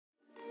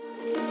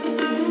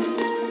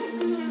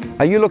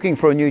Are you looking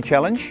for a new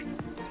challenge?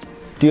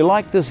 Do you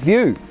like this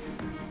view?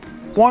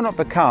 Why not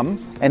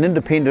become an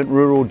independent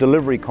rural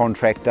delivery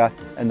contractor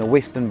in the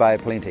Western Bay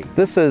of Plenty?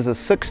 This is a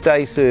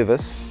 6-day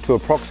service to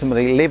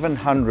approximately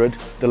 1,100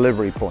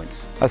 delivery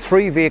points. A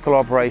 3-vehicle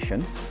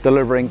operation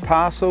delivering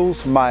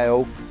parcels,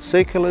 mail,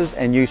 circulars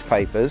and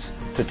newspapers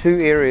to 2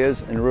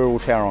 areas in rural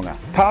Tauranga.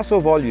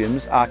 Parcel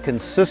volumes are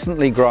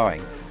consistently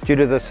growing due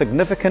to the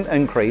significant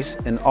increase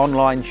in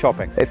online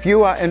shopping. If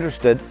you are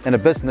interested in a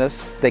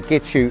business that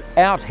gets you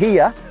out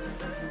here,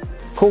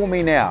 call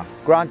me now,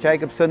 Grant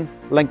Jacobson,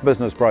 Link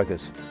Business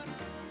Brokers.